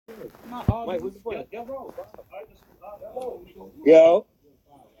Wait, what's the point? Yo.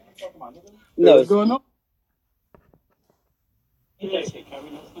 No, what's going on?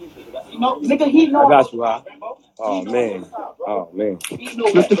 Nigga, he know. I got you, huh? Oh man.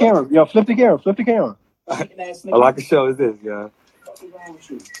 Flip the camera. Yo, flip the camera. All I can show is this, yo.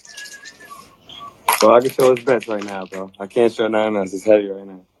 All I can show is bets right now, bro. I can't show nothing else. It's heavy right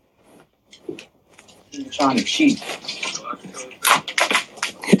now. You're trying to cheat.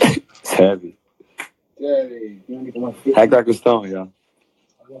 It's heavy. Hack Cracker Stone, yo.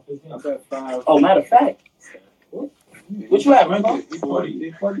 Oh, matter of fact. What you at, Rambo?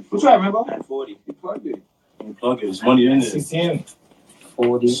 40. What you at, Rambo? At 40. He plugged it. There's money in there. 16.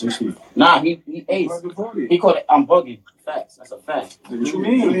 40. 60. Nah, he ace. He called it, I'm bugging. Facts. That's a fact. What you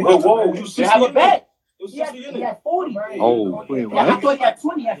mean? Whoa. You have a bet. He had 40. Oh, wait, what? Yeah, I thought he had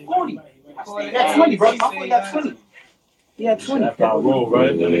 20. He had 40. He had 20, bro. I thought he had 20. He had 20. That's our rule,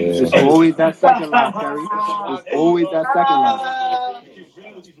 right? Yeah. It's always that second line, Terry. It's always that second line.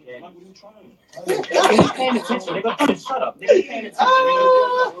 Nigga, paying attention. Nigga, shut up. Nigga, paying attention.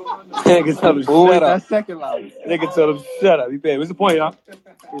 Nigga tell him Always shut up. that second line. Nigga tell him shut up. He paid. What's the point, y'all?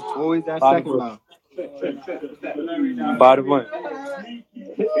 It's always that second line. By the point.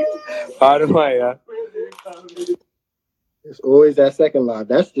 By the point, yeah. It's always that second line.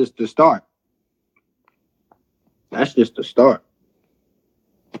 That's just the start.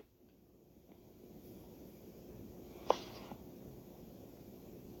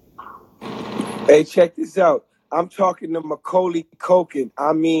 Hey, check this out. I'm talking to Macaulay Culkin.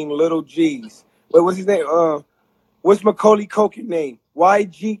 I mean, Little G's. Wait, what's his name? What's Macaulay Culkin name?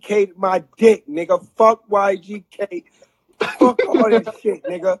 YGK my dick, nigga. Fuck YGK. Fuck all that shit,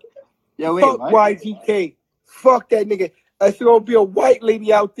 nigga. Yeah, wait, Fuck what? YGK. Fuck that nigga. There's gonna be a white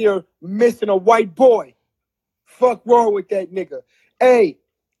lady out there missing a white boy. Fuck wrong with that nigga. Hey,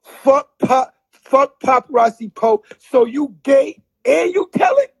 fuck paparazzi Poe. So you gay and you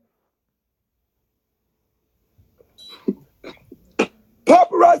tell it?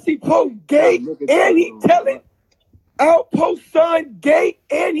 Paparazzi Poe gay and he tell it. Outpost son gay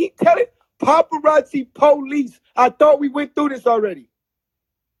and he tell it. Paparazzi police. I thought we went through this already.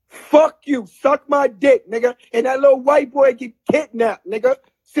 Fuck you. Suck my dick, nigga. And that little white boy get kidnapped, nigga,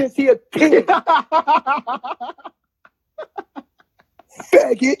 since he a kid.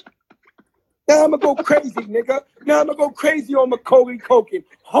 Faggot. Now I'm gonna go crazy, nigga. Now I'm gonna go crazy on Macaulay Culkin.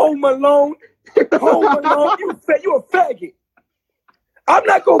 Home Alone. You a faggot. I'm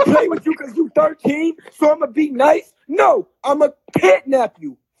not gonna play with you because you 13, so I'm gonna be nice. No, I'm gonna kidnap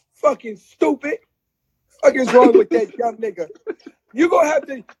you. Fucking stupid. Fuck is wrong with that young nigga? You gonna have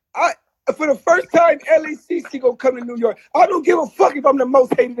to. For the first time, LACC gonna come to New York. I don't give a fuck if I'm the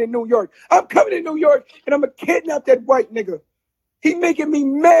most hated in New York. I'm coming to New York and I'm gonna kidnap that white nigga. He making me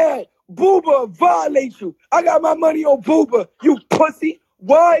mad. Booba violate you. I got my money on Booba. You pussy.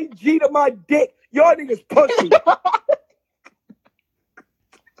 YG to my dick. Y'all niggas pussy.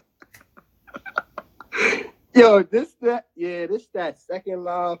 Yo, this that second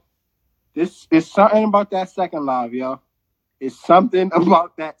love. This is something about that second love, yo. It's something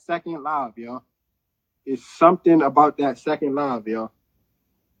about that second love, yo. It's something about that second love, yo.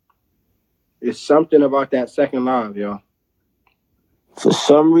 It's something about that second love, yo. For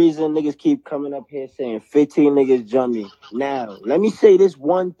some reason, niggas keep coming up here saying 15 niggas jump me. Now, let me say this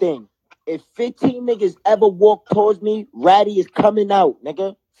one thing. If 15 niggas ever walk towards me, Ratty is coming out,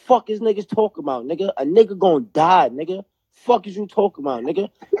 nigga. Fuck is niggas talking about, nigga? A nigga gonna die, nigga. Fuck is you talking about, nigga?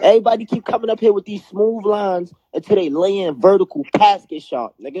 Everybody keep coming up here with these smooth lines until they lay in vertical casket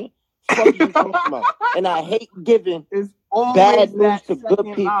shot, nigga. Fuck is you talking about? And I hate giving bad news to good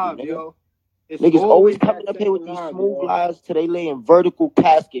people, nigga. Niggas always coming up here with these smooth lines till they lay in vertical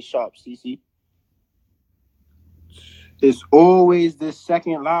casket shops, CC. It's always this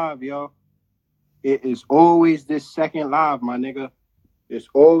second live, yo. It is always this second live, my nigga. It's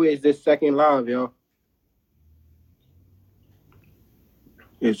always this second live, yo.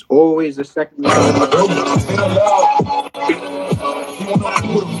 It's always the second live.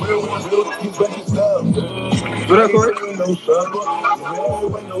 What up, Corey?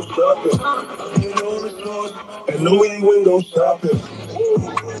 And no, we ain't window shopping.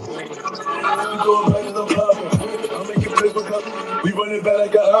 We running back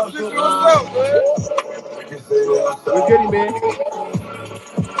like an option. What's good, man?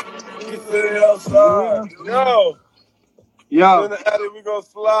 We sit outside. Yo. In the attic, we gonna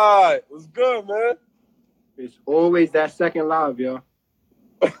slide. What's good, man? It's always that second live, yo.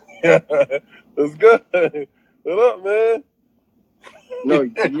 What's good? What up, man? No,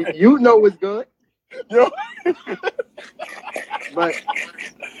 you know what's good. Yo. But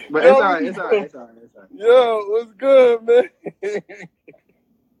Yo, it's all right. It's all right. It's all right. It's all right. Yo, what's good, man?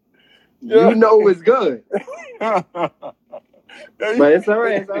 You know it's good. But it's all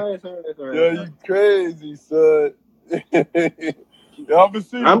right. It's all right. It's all right. It's all right. Yo, you crazy, son. Yo, I'm gonna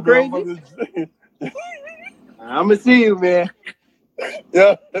see you. I'm crazy. I'm gonna see you, man.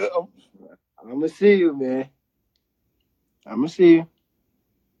 Yeah, I'm gonna see you, man. I'm gonna see you.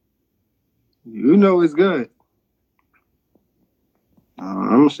 You know it's good. I'm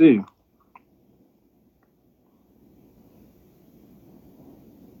gonna see you.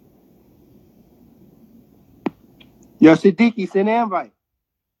 Yo, Siddiqui, send an invite.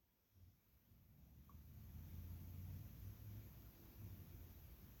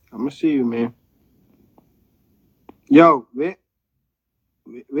 I'm gonna see you, man. Yo, where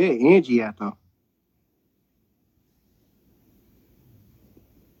Angie at though?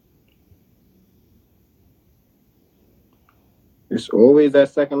 It's always that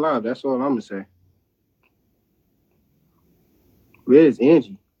second line. That's all I'm gonna say. Where is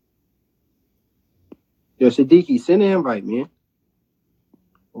Angie? Yo, Siddiqui, send an invite, man.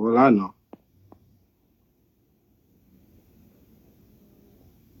 All I know.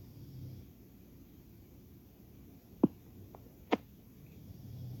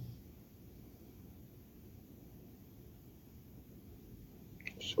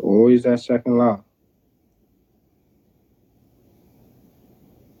 It's always that second line.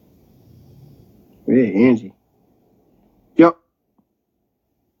 Where Angie? Yo,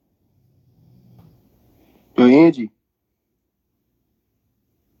 Angie.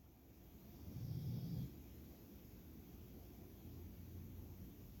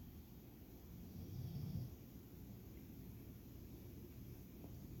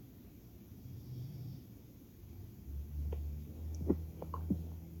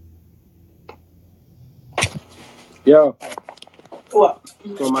 Yo. What?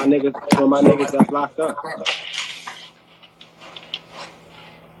 For my niggas that's locked up.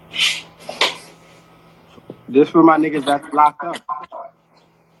 This for my niggas that's locked up.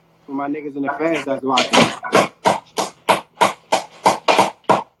 For my niggas in the feds that's locked up.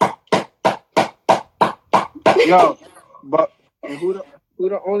 Yo, but and who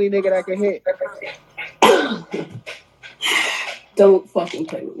the only nigga that can hit? Don't fucking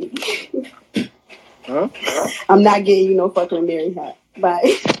play with me. Huh? I'm not getting you no fucking Mary hat.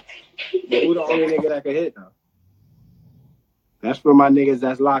 Bye. But who the only nigga that can hit though? That's for my niggas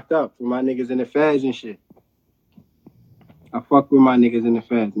that's locked up. For my niggas in the feds and shit. I fuck with my niggas in the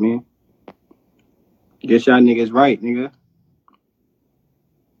feds, man. Get y'all niggas right, nigga.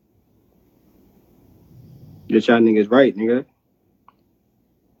 Get y'all niggas right, nigga.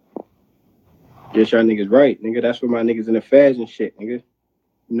 Get y'all niggas right, nigga. That's for my niggas in the feds and shit, nigga.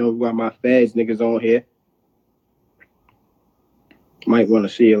 You know why my feds niggas on here. Might want to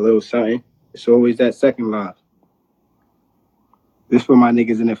see a little something. It's always that second line. This for my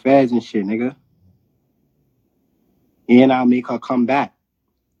niggas in the feds and shit, nigga. And I'll make her come back.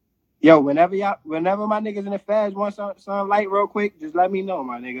 Yo, whenever my niggas in the feds want some light real quick, just let me know,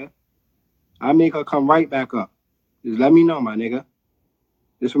 my nigga. I'll make her come right back up. Just let me know, my nigga.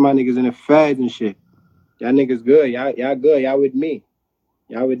 This for my niggas in the feds and shit. Y'all niggas good. Y'all good. Y'all with me.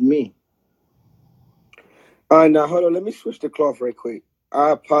 Y'all with me. All right, now hold on. Let me switch the cloth right quick. I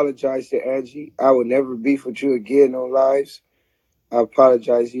apologize to Angie. I will never beef with you again on lives. I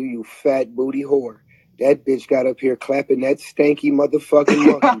apologize to you, you fat booty whore. That bitch got up here clapping that stanky motherfucking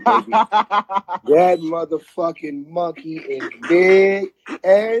monkey, baby. That motherfucking monkey is big.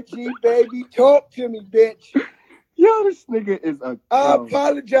 Angie, baby, talk to me, bitch. Yo, this nigga is a... I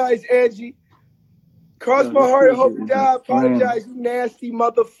apologize, Angie. Cross my heart, I hope you die. I apologize, you nasty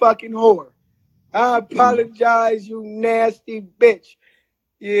motherfucking whore. I apologize, you nasty bitch.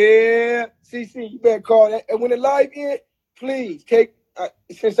 Yeah. CC, you better call that. And when the live in, please take,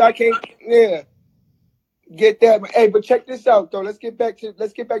 since I can't, get that. Hey, but check this out though. Let's get back to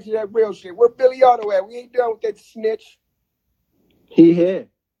that real shit. Where Billy Otto at? We ain't done with that snitch. He here.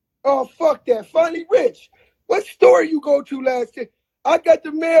 Oh, fuck that. Finally Rich. What store you go to last year? I got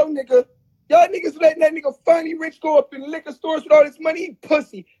the mail, nigga. Y'all niggas letting that nigga Finally Rich go up in liquor stores with all this money. He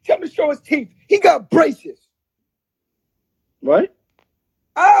pussy. Tell him to show his teeth. He got braces. What?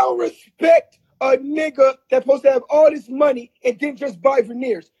 I don't respect a nigga that's supposed to have all this money and then just buy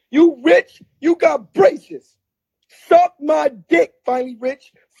veneers. You rich, you got braces. Suck my dick, Finally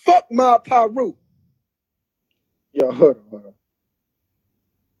Rich. Fuck my Paru. Yo, hold on.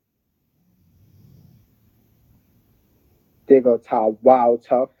 They go top wild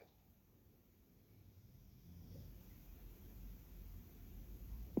tough.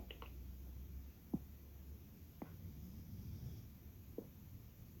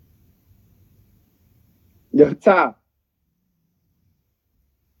 Yo, Ty.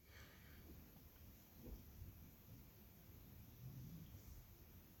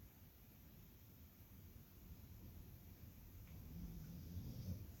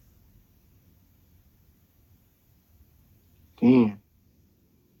 Damn.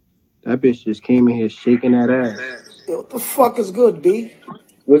 That bitch just came in here shaking that ass. Yo, what the fuck is good, B?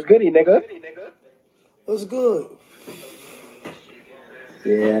 What's goody, nigga? What's good?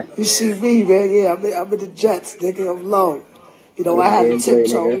 Yeah. You see me, man? Yeah, I'm in the Jets, nigga. I'm low. You know, I had to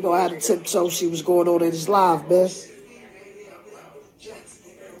tiptoe. You know, I had to tiptoe. See what's going on in this live, man.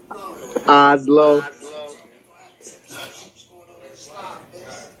 Oslo.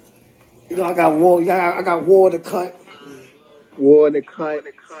 You know, I got war. I got war to cut. War in the cut.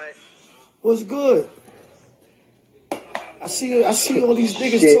 What's good? I see all these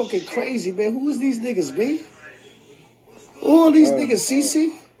niggas talking crazy, man. Who is these niggas, B? Who are these niggas,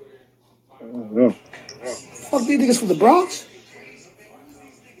 CC? I don't know. Fuck these niggas from the Bronx?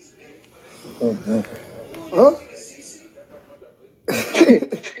 Oh, Huh?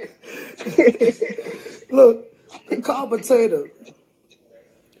 Look, the commentator.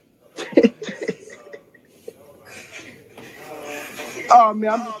 Oh,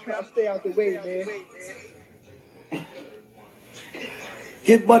 man, I'm just trying to stay out the way, man.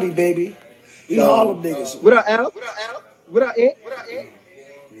 Get money, baby. We Harlem niggas. What up, Al? What up, Ant?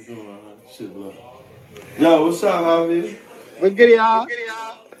 Yo, what's up, Javi? What's good, y'all?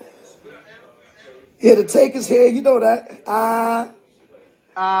 Yeah, the Takers here. You know that.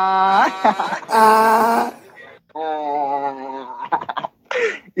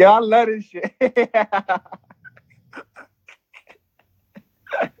 Yo, I love this shit.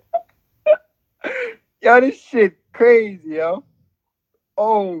 Yo, this shit crazy, yo.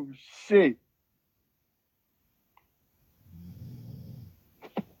 Oh, shit.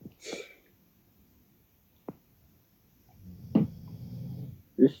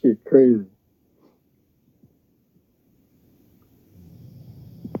 This shit crazy.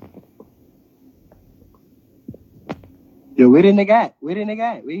 Yo, where the nigga at? Where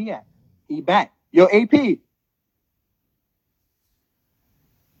he at? He back. Yo, AP.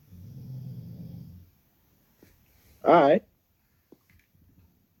 All right.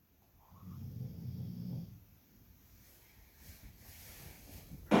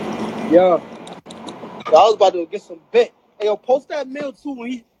 Yo, I was about to get some bit. Hey, yo, post that mail too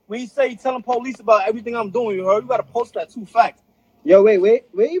when he say he telling police about everything I'm doing. You heard? You gotta post that too. Facts. Yo, wait,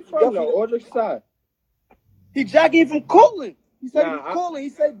 where you from though? Aldrich side. He jacking from Cortland. He said he from Cortland. He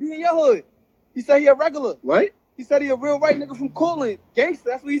said be in your hood. He said he a regular. What? He said he a real right nigga from Cortland. Gangster.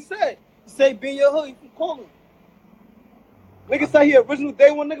 That's what he said. He said be in your hood. He from Cortland. Nigga said he original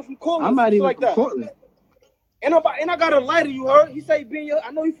day one nigga from Cortland. I'm not even like from that. Cortland. And I got a lighter, you heard? He said he be in your hood.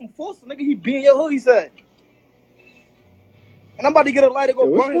 I know he from Folsom, nigga. He be in your hood, he said. And I'm about to get a lighter go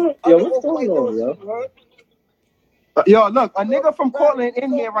burn his what's going on, yo? You heard? Yo, look, a nigga from Cortland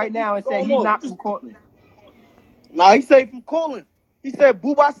in here right now and said he's not from Cortland. Nah, he said from Cortland. He said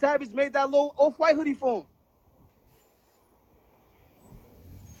Booba Savage made that little off-white hoodie for him.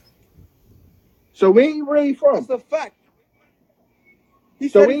 So where he really from? That's a fact. He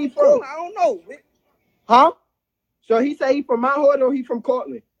said where he from Cortland. I don't know. Huh? So he said he from my hood or he from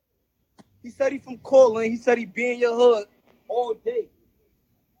Cortland? He said he from Cortland. He said he be in your hood all day.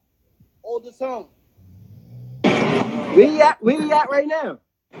 All the time. Where he at right now?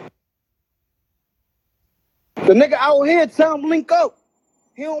 The nigga out here tell him link up.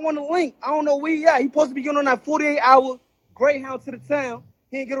 He don't want to link. I don't know where he at. He supposed to be getting on that 48-hour Greyhound to the town.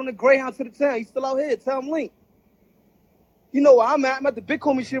 He ain't get on the Greyhound to the town. He's still out here. Tell him link. You know where I'm at. I'm at the big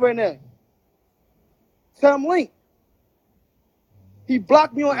homie shit right now. Tell him link. He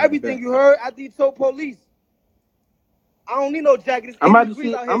blocked me on everything, you heard, after he told police. I don't need no jacket. I'm about to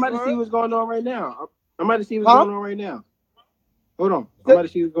see what's going on right now. I'm about to see what's going on right now. Hold on. I'm about to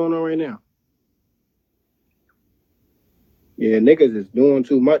see what's going on right now. Yeah, niggas is doing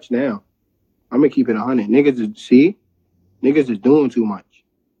too much now. I'm gonna keep it 100. Niggas is doing too much.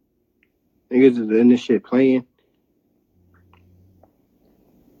 Niggas is in this shit playing.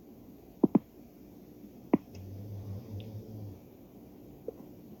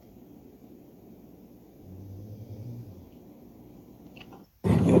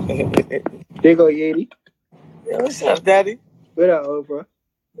 There go Yeti. Yo, what's up, Daddy? What up, Oprah?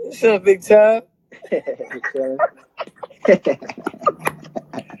 What's up, big time?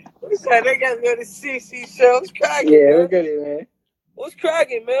 What's up? They got me on the CC show. What's cracking, yeah, we're good, man. What's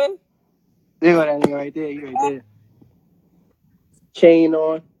cracking, man? There go that nigga right there. You right there. Chain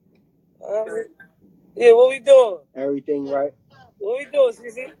on. Yeah, what we doing? Everything right. What we doing,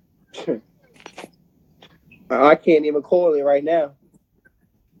 CC? I can't even call it right now.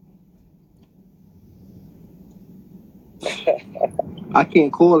 I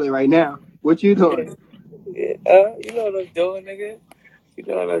can't call it right now. What you doing? Yeah. You know what I'm doing, nigga. You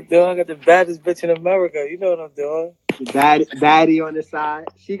know what I'm doing. I got the baddest bitch in America. You know what I'm doing. Daddy on the side.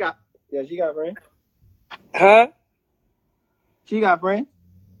 She got friends. Huh? She got friends.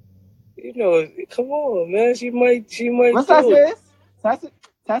 You know, come on, man. She might What's do that it. says?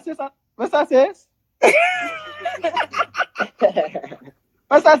 What's that says?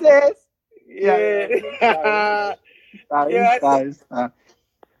 What's that says? Yeah. Stop.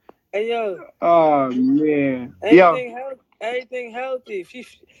 Hey, yo. Oh man. Everything healthy.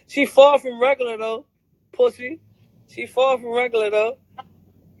 She far from regular though, pussy. She far from regular though.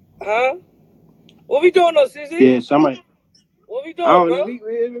 Huh? What we doing though, Sissy? Yeah, somebody. What we I doing, don't know. bro?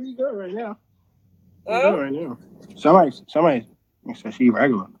 We good right now. We Huh? good right now. Somebody said she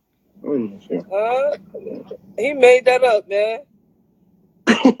regular. Huh? He made that up, man.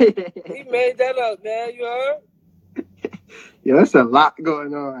 He made that up, man. You heard? Yeah, there's a lot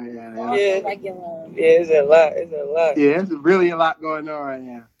going on right now. Yeah, it's a lot. It's a lot. Yeah, there's really a lot going on right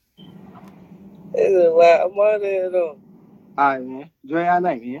now. It's a lot. I'm out there though. All right, man. Enjoy our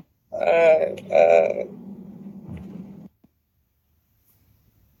night, man. All right.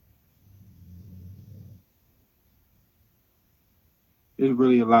 There's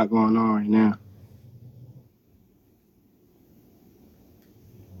really a lot going on right now.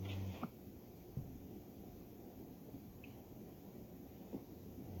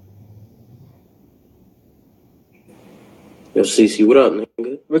 Yo, CC, what up,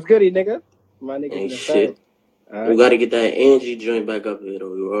 nigga? What's goody, nigga? My nigga Ain't in the shit. Right. We gotta get that Angie joint back up here,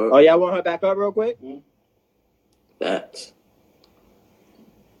 though. You heard? Oh, y'all want her back up real quick? Facts.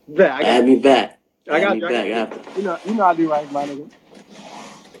 Add me back. Add me back after. You know I do right, my nigga.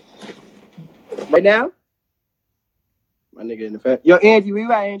 Right now? My nigga in the fat. Yo, Angie, where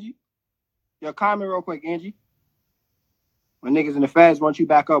you at, Angie? Yo, comment real quick, Angie. My niggas in the feds want you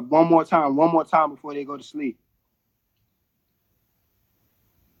back up one more time before they go to sleep.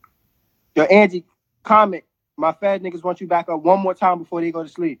 Yo, Angie, comment. My fed niggas want you back up one more time before they go to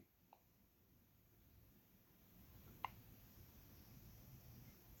sleep.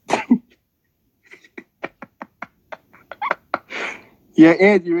 Yeah,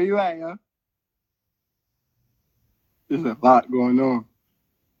 Angie, where you at, yo? There's a lot going on.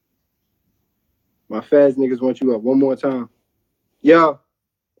 My feds niggas want you up one more time. Yo,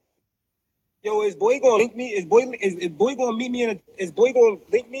 is boy gonna link me? Is boy gonna meet me is boy gonna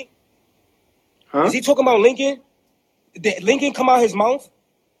link me? Huh? Is he talking about Lincoln? Did Lincoln come out his mouth?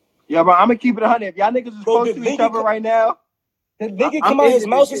 Yeah, bro, I'm gonna keep it 100. If y'all niggas is close to each other right now. Did Lincoln come out his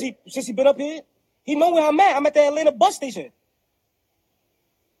mouth since he been up here? He know where I'm at. I'm at the Atlanta bus station.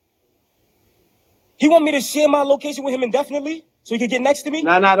 He want me to share my location with him indefinitely so he can get next to me?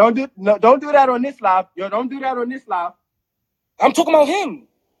 Nah, don't do that on this live. Yo, don't do that on this live. I'm talking about him.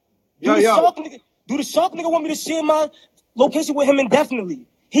 Do the shark nigga want me to share my location with him indefinitely?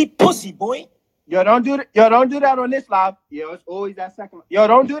 He pussy, boy. Yo, don't do that on this live. Yo, it's always that second. Yo,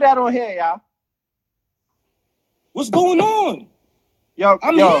 don't do that on here, y'all. What's going on?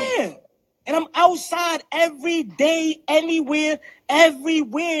 I'm here. And I'm outside every day, anywhere,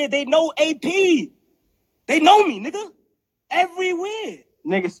 everywhere. They know AP. They know me, nigga. Everywhere.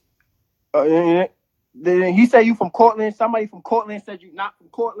 Niggas. He said you from Cortland. Somebody from Cortland said you not from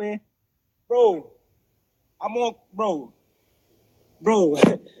Cortland. Bro.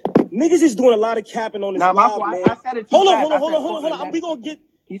 Niggas is doing a lot of capping on this live, man. I said it too Hold on. We gonna get...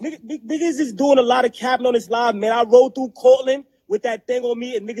 Niggas is doing a lot of capping on this live, man. I rode through Cortland with that thing on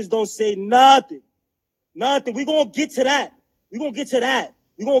me and niggas don't say nothing. Nothing. We gonna get to that.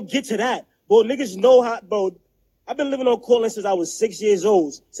 Bro, niggas know how... Bro, I've been living on Cortland since I was 6 years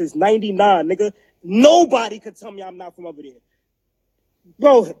old. Since 99, nigga. Nobody could tell me I'm not from over there.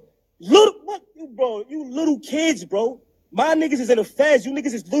 Bro, you little kids, bro. My niggas is in the feds. You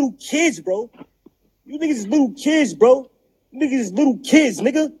niggas is little kids, bro. Niggas is little kids, nigga. Niggas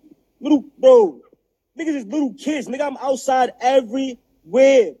is little kids, nigga. I'm outside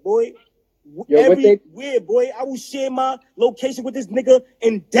everywhere, boy. Boy. I will share my location with this nigga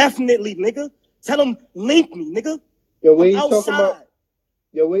indefinitely, nigga. Tell him link me, nigga. Yo, what are you talking about?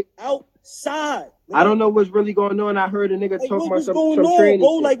 Yo, wait. Outside. Nigga. I don't know what's really going on. I heard a nigga talking about some training,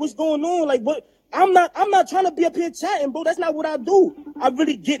 bro? Shit. Like, what's going on? Like, what? I'm not trying to be up here chatting, bro. That's not what I do. I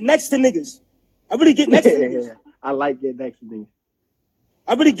really get next to niggas. I like getting next to niggas.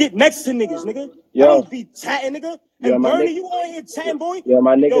 I really get next to niggas, nigga. Yo. I don't be chatting, nigga. And Bernie, you on here chatting, boy? Yeah,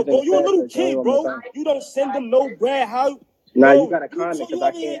 my niggas. Yo, bro, you a little kid, bro. You don't send them no bread. How? Nah, you got a comment because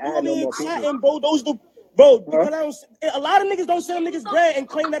I can't add no more chatting, people. bro. bro. Because a lot of niggas don't send them niggas bread and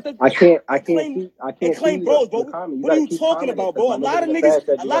claim that I can't see bros, bro. comment. What are you talking about, bro? A lot of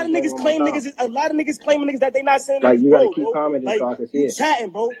niggas claim niggas that they not sending niggas you bro, gotta keep commenting like, so I can see you it. chatting,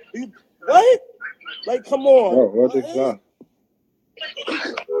 bro. What? Like, come on.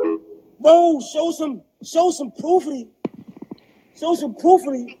 Bro, show some proofity. Show some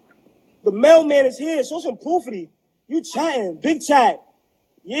proofity. The mailman is here. Show some proofity. You chatting. Big chat.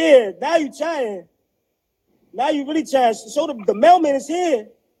 Yeah, now you chatting. Now you really chatting. Show the mailman is here.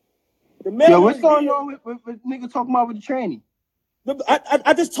 The mailman Yo, what's going on with nigga talking about with the tranny?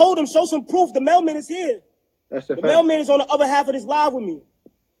 I just told him, show some proof. The mailman is here. That's the mailman is on the other half of this live with me.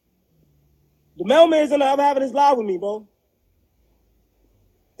 The mailman is on the other half of this live with me, bro.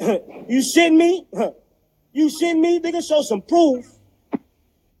 You shitting me? You shitting me? Nigga, show some proof.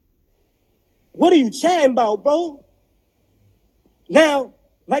 What are you chatting about, bro? Now,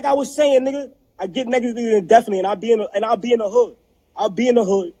 like I was saying, nigga, I get niggas indefinitely, and I'll be in the hood. I'll be in the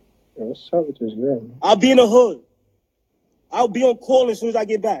hood. Yo, what's up with this girl, man? I'll be in the hood. I'll be on call as soon as I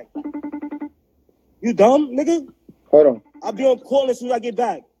get back. You dumb, nigga? Hold on. I'll be on call as soon as I get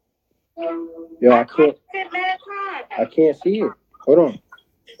back. Yo, I can't see it. Hold on.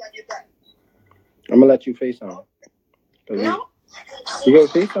 I'm gonna let you FaceTime. No. You gonna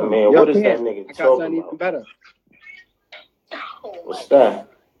FaceTime? Man, what is that nigga talking about? Even better. What's that?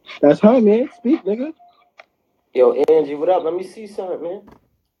 That's her, man. Speak, nigga. Yo, Angie, what up? Let me see something, man.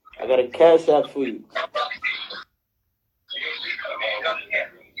 I got a cash app for you.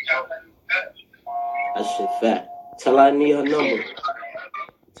 That shit fat. Tell her I need her number.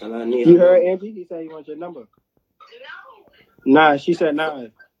 You heard Angie? He said he wants your number. Nah, she said nah.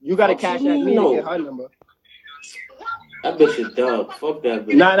 You got to cash at me to get her number. That bitch is dog. Fuck that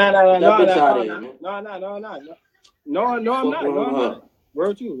bitch. Nah. That bitch out of here, man. No, I'm not.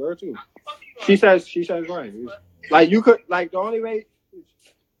 Word two. She says right. Like you could, like the only way.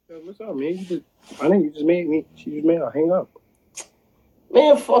 What's up, man? She just made her hang up.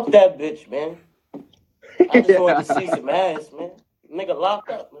 Man, fuck that bitch, man. I just wanted to see some ass, man. Nigga locked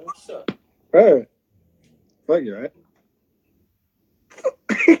up, man. What's up? Hey. Fuck you, right?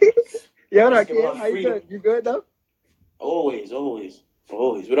 Yeah, what up, kid? How you good? You good, though? Always.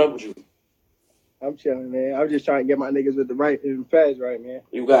 What up with you? I'm chilling, man. I'm just trying to get my niggas with the right and feds right, man.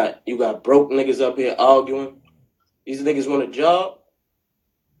 You got broke niggas up here arguing. These niggas want a job?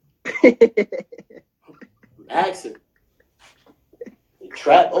 Accent. The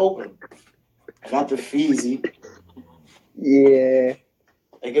trap open. I got the feezy. Yeah.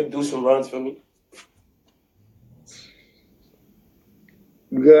 They can do some runs for me.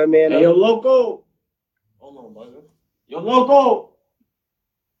 Good, man. Hey, yo, loco. Hold on, brother. Yo, loco.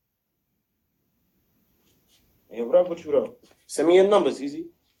 Hey, what up with you, though? Send me your numbers, easy.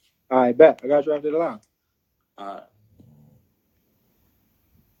 All right, bet. I got you after the line. All right.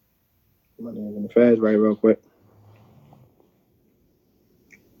 My niggas in the feds right real quick.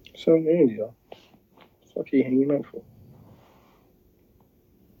 So handy, though. Fuck he hanging up for?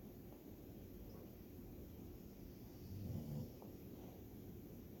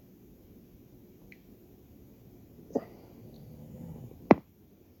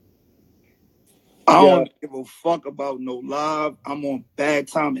 I don't give a fuck about no live. I'm on bad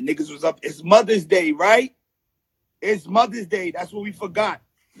time and niggas was up. It's Mother's Day, right? It's Mother's Day. That's what we forgot.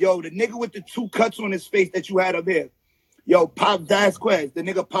 Yo, the nigga with the 2 cuts on his face that you had up here. Yo, Pop Vasquez. The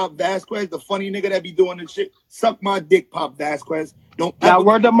nigga Pop Vasquez, the funny nigga that be doing this shit. Suck my dick, Pop Vasquez. Don't now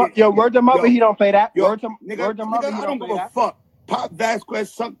word them up. Word them up, but he don't play that. Word them up, I don't give a fuck. Pop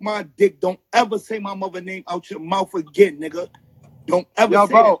Vasquez, suck my dick. Don't ever say my mother name out your mouth again, nigga. Don't ever say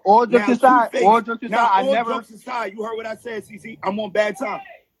bro, that. All jokes aside, all jokes aside, you heard what I said, CC. I'm on bad time.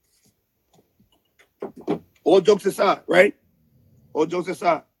 All jokes aside, right? All jokes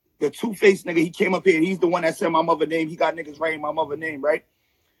aside. The two-faced nigga, he came up here. He's the one that said my mother name. He got niggas writing my mother name, right?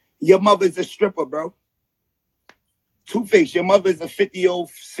 Your mother's a stripper, bro. Two-faced, your mother's a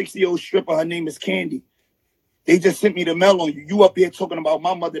 50-year-old, 60-year-old stripper. Her name is Candy. They just sent me the mail on you. You up here talking about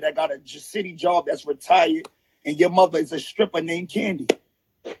my mother that got a city job that's retired, and your mother is a stripper named Candy.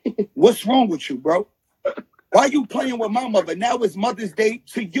 What's wrong with you, bro? Why you playing with my mother? Now it's Mother's Day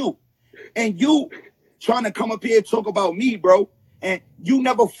to you. And you trying to come up here and talk about me, bro. And you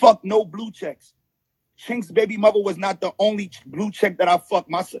never fucked no blue checks. Chink's baby mother was not the only blue check that I fucked.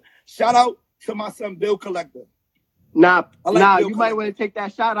 My son. Shout out to my son, Bill Collector. Nah, you might want to take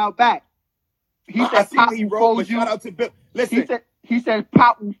that shout out back. He said Pop will fold you. Shout out to Bill. Listen. He said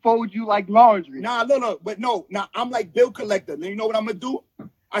Pop will fold you like laundry. Nah, look, but no. Nah, I'm like Bill Collector. You know what I'm gonna do?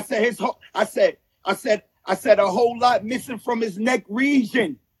 I said a whole lot missing from his neck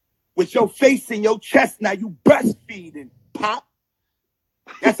region. with your face in your chest. Now you breastfeeding, Pop.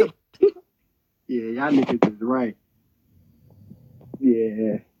 That's a... Yeah, y'all niggas is right.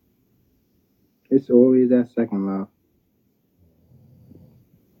 Yeah. It's always that second love.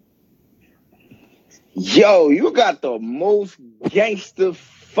 Yo, you got the most gangster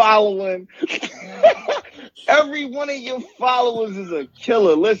following. Every one of your followers is a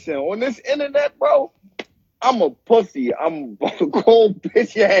killer. Listen, on this internet, bro, I'm a pussy. I'm a cold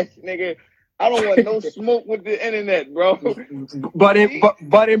bitch ass nigga. I don't want no smoke with the internet, bro. But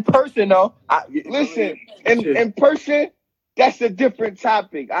in person though, listen, in person, that's a different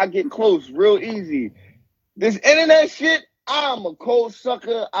topic. I get close real easy. This internet shit, I'm a cold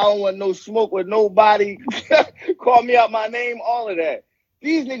sucker. I don't want no smoke with nobody. Call me out my name, all of that.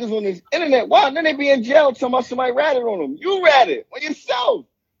 These niggas on this internet, wow, then they be in jail talking about somebody ratted on them. You ratted on yourself.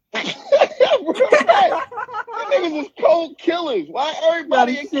 Real rat. You niggas is cold killers. Why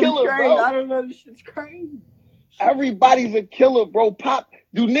everybody a killer, bro? I don't know, this shit's crazy. Everybody's a killer, bro. Pop,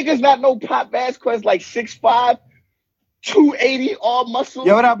 do niggas not know Pop Vasquez like 6'5", 280, all muscle?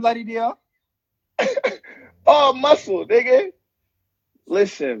 Yo, what up, Bloody Dio? All muscle, nigga.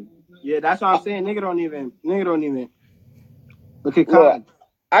 Listen. Yeah, that's what I'm saying. Nigga don't even. Look at Look,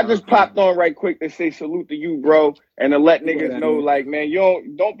 I just popped on right quick to say salute to you, bro, and to let niggas know, like, man,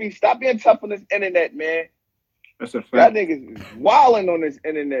 stop being tough on this internet, man. That's a fact. Y'all niggas is wilding on this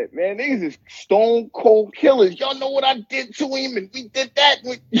internet, man. Niggas is stone cold killers. Y'all know what I did to him, and we did that.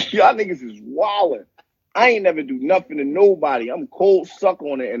 Y'all niggas is wilding. I ain't never do nothing to nobody. I'm cold sucker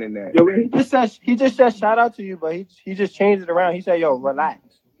on the internet. Yo, he just said shout out to you, but he just changed it around. He said, yo, relax.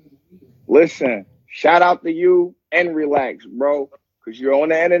 Listen, shout out to you and relax, bro. Because you're on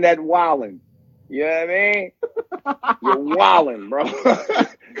the internet wilding. You know what I mean? You're wilding, bro.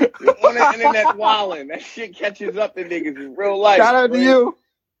 You're on the internet wilding. That shit catches up to niggas in real life. Shout out to you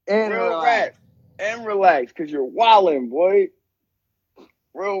and real relax. Rat. And relax, because you're wilding, boy.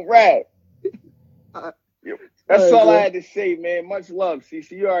 Real rat. That's all I had to say, man. Much love,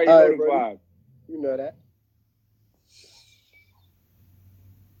 CC. You already know the vibe. You know that.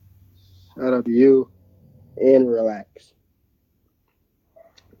 Shout out to you and relax.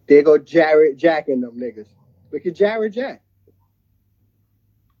 There go Jared Jack and them niggas. Look at Jared Jack.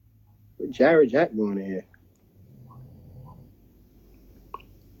 What Jared Jack doing in here?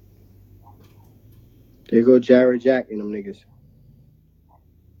 There go Jared Jack and them niggas.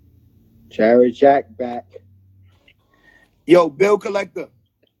 Jared Jack back. Yo, Bill Collector.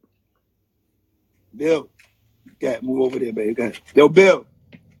 Bill. Yeah, move over there, baby. Yo, Bill.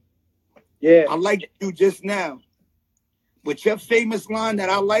 Yeah. I like you just now. But your famous line that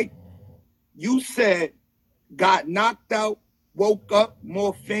I like, you said, got knocked out, woke up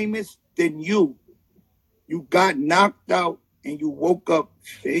more famous than you. You got knocked out and you woke up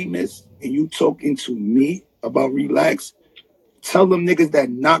famous and you talking to me about relax. Tell them niggas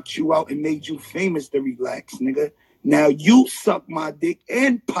that knocked you out and made you famous to relax, nigga. Now you suck my dick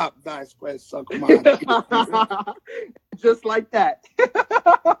and Pop Vasquez suck my dick. Just like that.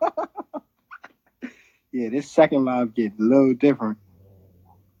 Yeah, this second live gets a little different.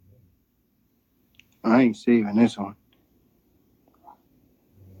 I ain't saving this one.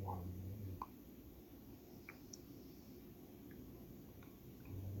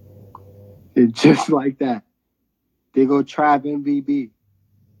 It's just like that. They go Tribe MVB.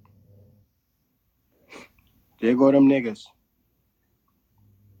 There go them niggas.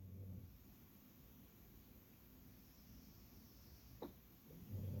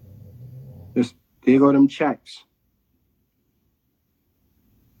 There go them checks.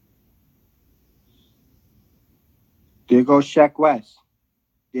 There go Shaq West.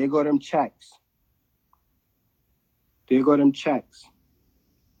 There go them checks. There go them checks.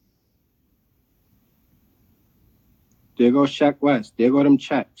 There go Shaq West. There go them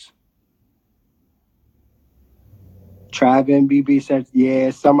checks. Trav MBB says, yeah,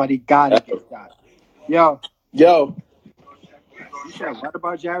 somebody gotta get that. Yo. You said what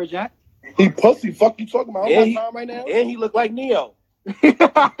about Jared Jack? He pussy. Fuck you talking about? I don't got time right now. And he look like Neo. I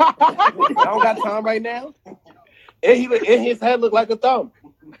don't got time right now. And his head look like a thumb.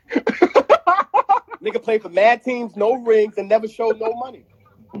 Nigga played for mad teams, no rings, and never showed no money.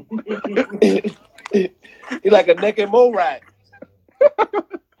 He like a naked mole rat.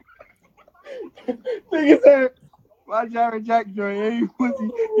 Nigga said, why Jared Jack join? He pussy.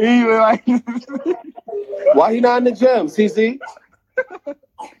 He like. Why he not in the gym, CC?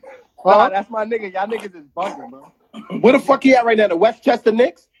 Nah, that's my nigga. Y'all niggas is bugging, bro. Where the fuck he at right now? The Westchester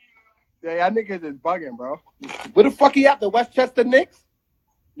Knicks? Yeah, y'all niggas is bugging, bro. Where the fuck he at? The Westchester Knicks?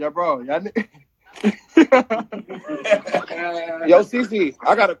 Yeah, bro. Y'all Yo, CC,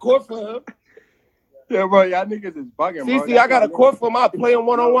 I got a court for him. Yeah, bro, y'all niggas is bugging, bro. CC, I got a court for him. I'll play him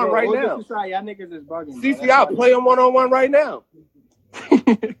one-on-one right now. Y'all niggas is bugging, CC, I'll play him one-on-one right now.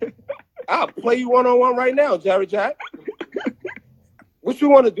 I'll play you one-on-one right now, Jerry Jack. What you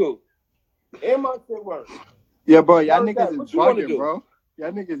want to do? And my shit work. Yeah, bro, y'all niggas is bugging, bro.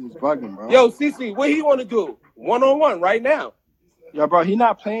 Y'all niggas is bugging, bro. Yo, CC, what he want to do? One-on-one right now. Yo, bro, he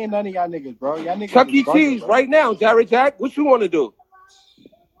not playing none of y'all niggas, bro. Y'all niggas Chuck E. bugging, Cheese bro. right now, Jerry Jack. What you want to do?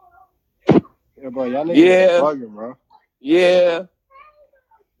 Yeah, bro, y'all niggas is bugging, bro. Yeah.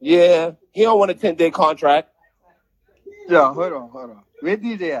 He don't want a 10-day contract. Yo, hold on. Where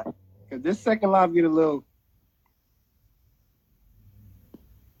DJ at? Because this second live get a little...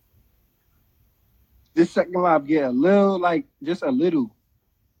 This second live get a little, like, just a little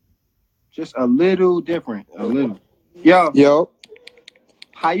different. A little. Yo.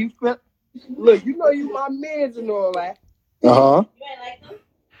 How you feel? Look, you know you my mans and all that. Uh-huh.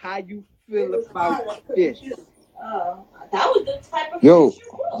 How you feel about this? That was the type of Yo,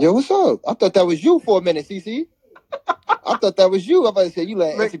 what's up? I thought that was you for a minute, CC. I thought that was you. I'm about to say you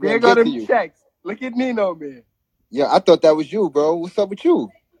let Instagram get to you. Checks. Look at Nino, man. Yeah, I thought that was you, bro. What's up with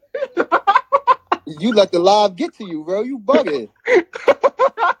you? You let the live get to you, bro. You bugging.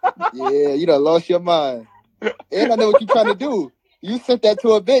 Yeah, you done lost your mind. And I know what you're trying to do. You sent that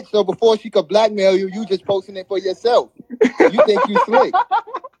to a bitch, so before she could blackmail you, you just posting it for yourself. You think you slick.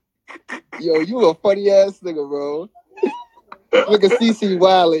 Yo, you a funny ass nigga, bro. Look at CC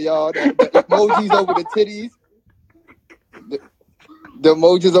Wilder, y'all. The emojis over the titties. The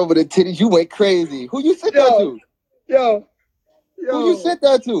emojis over the titties. You went crazy. Who you sent that to? Yo. Who you sent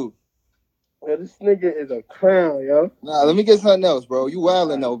that to? Yo, this nigga is a clown, yo. Nah, let me get something else, bro. You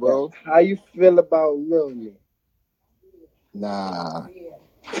wildin' though, bro. How you feel about Lil Me? Nah.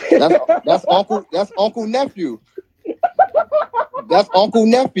 That's Uncle Nephew. That's Uncle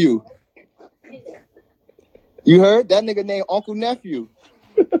Nephew. You heard? That nigga named Uncle Nephew.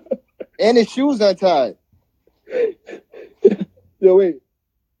 And his shoes untied. Yo, wait.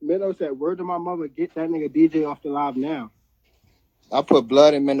 Minnow said, word to my mother, get that nigga DJ off the live now. I put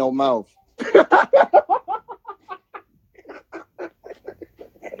blood in Minnow mouth.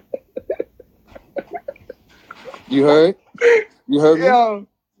 You heard? You heard me? Yo.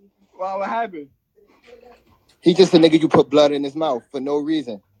 Wow, what happened? He just a nigga you put blood in his mouth for no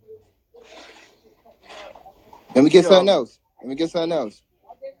reason. Let me get something else.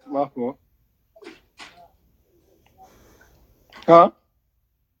 My fault. Huh?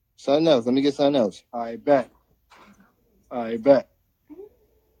 Something else. Let me get something else. I bet.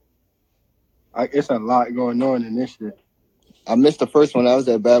 It's a lot going on in this shit. I missed the first one. I was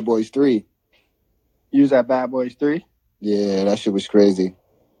at Bad Boys 3. You was at Bad Boys 3? Yeah, that shit was crazy.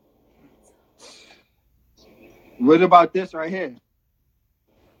 What about this right here?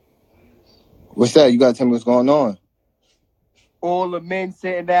 What's that? You gotta tell me what's going on. All the men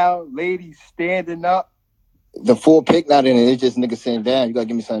sitting down, ladies standing up. The full pic not in it. It's just niggas sitting down. You gotta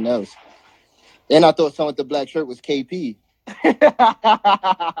give me something else. And I thought someone with the black shirt was KP.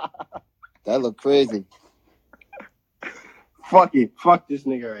 That looked crazy. Fuck it. Fuck this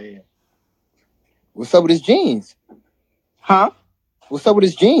nigga right here. What's up with his jeans? Huh? What's up with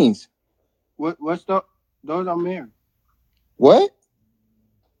his jeans? What's the... Those are married. What?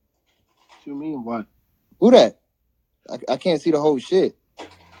 What you mean, what? Who that? I can't see the whole shit.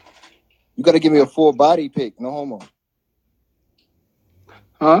 You gotta give me a full body pic. No homo.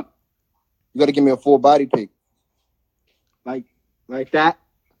 Huh? You gotta give me a full body pic. Like that?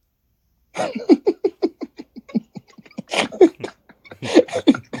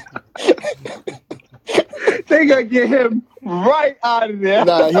 They gonna get him right out of there.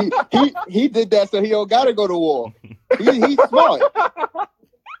 Nah, he did that so he don't gotta go to war. He's smart.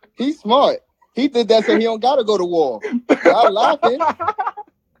 He's smart. He did that so he don't gotta go to war.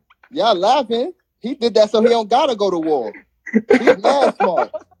 Y'all laughing. He did that so he don't gotta go to war. He's mad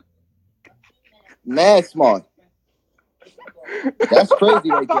smart. Mad smart. That's crazy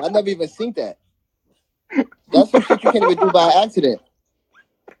right there. I never even seen that. That's some shit you can't even do by accident.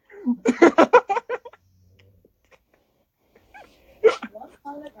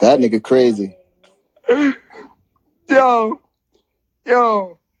 That nigga crazy. Yo.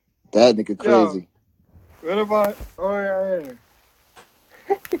 That nigga crazy. What about... Oh, yeah.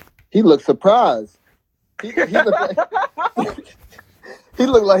 He looked surprised. He looked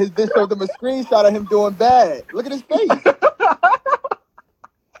like his bitch showed him a screenshot of him doing bad. Look at his face.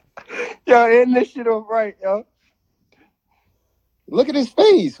 Yo, end this shit off right, yo. Look at his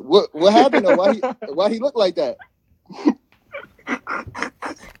face. What happened though? Why he look like that?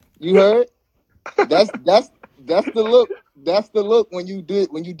 You heard? That's the look. That's the look when you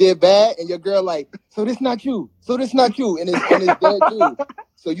did bad and your girl like, so this not you, and it's dead you.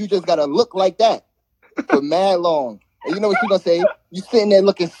 So you just gotta look like that for mad long. And you know what she gonna say? You sitting there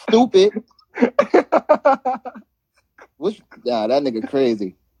looking stupid. That nigga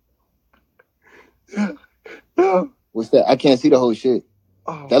crazy. What's that? I can't see the whole shit.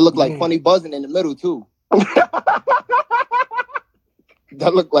 That looked like funny buzzing in the middle too.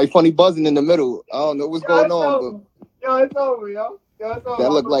 That looked like funny buzzing in the middle. I don't know what's going on, but it's over, yo. It's over.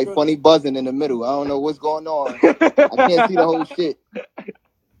 That looked like funny buzzing in the middle. I don't know what's going on. I can't see the whole shit.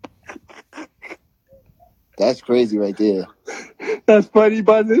 That's crazy right there. That's funny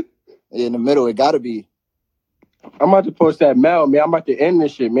buzzing. In the middle, it gotta be. I'm about to post that mail, man. I'm about to end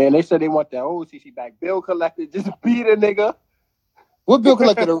this shit, man. They said they want that old CC back. Bill Collector just beat a nigga. What Bill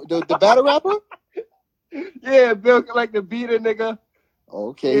Collector? the battle rapper? Yeah, Bill Collector beat a nigga.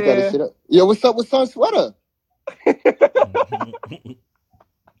 Okay, you gotta shit up. Yo, what's up with Sun Sweater?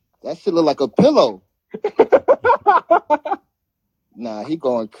 That shit look like a pillow. Nah, he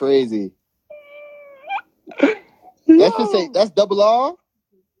going crazy. That should say that's double R.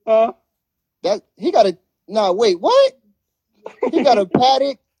 That he got a wait, what? He got a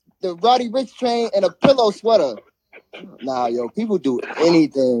Paddock, the Roddy Ricch train, and a pillow sweater. Nah, yo, people do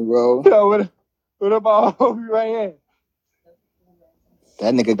anything, bro. Yo, what about Hobie right here?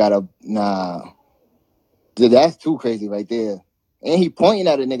 That nigga got a Dude, that's too crazy right there. And he pointing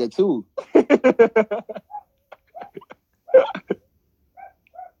at a nigga too.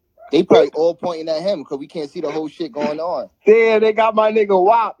 They probably all pointing at him because we can't see the whole shit going on. Damn, they got my nigga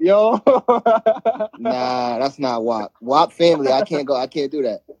WAP, yo. Nah, that's not WAP. WAP family, I can't do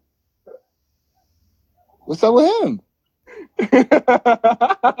that. What's up with him?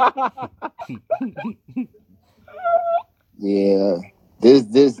 Yeah.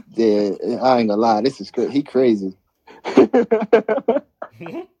 This, I ain't gonna lie, this is good. He crazy.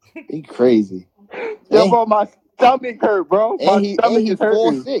 He crazy. Yo, bro, my stomach hurt, bro. And he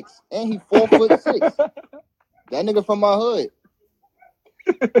 4'6", and he 4'6". That nigga from my hood.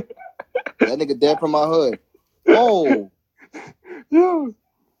 That nigga dead from my hood. Oh. Yo.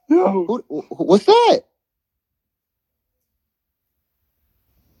 What's that?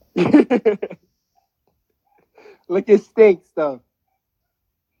 Look at Stink stuff.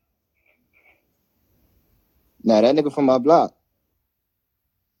 Nah, that nigga from my block.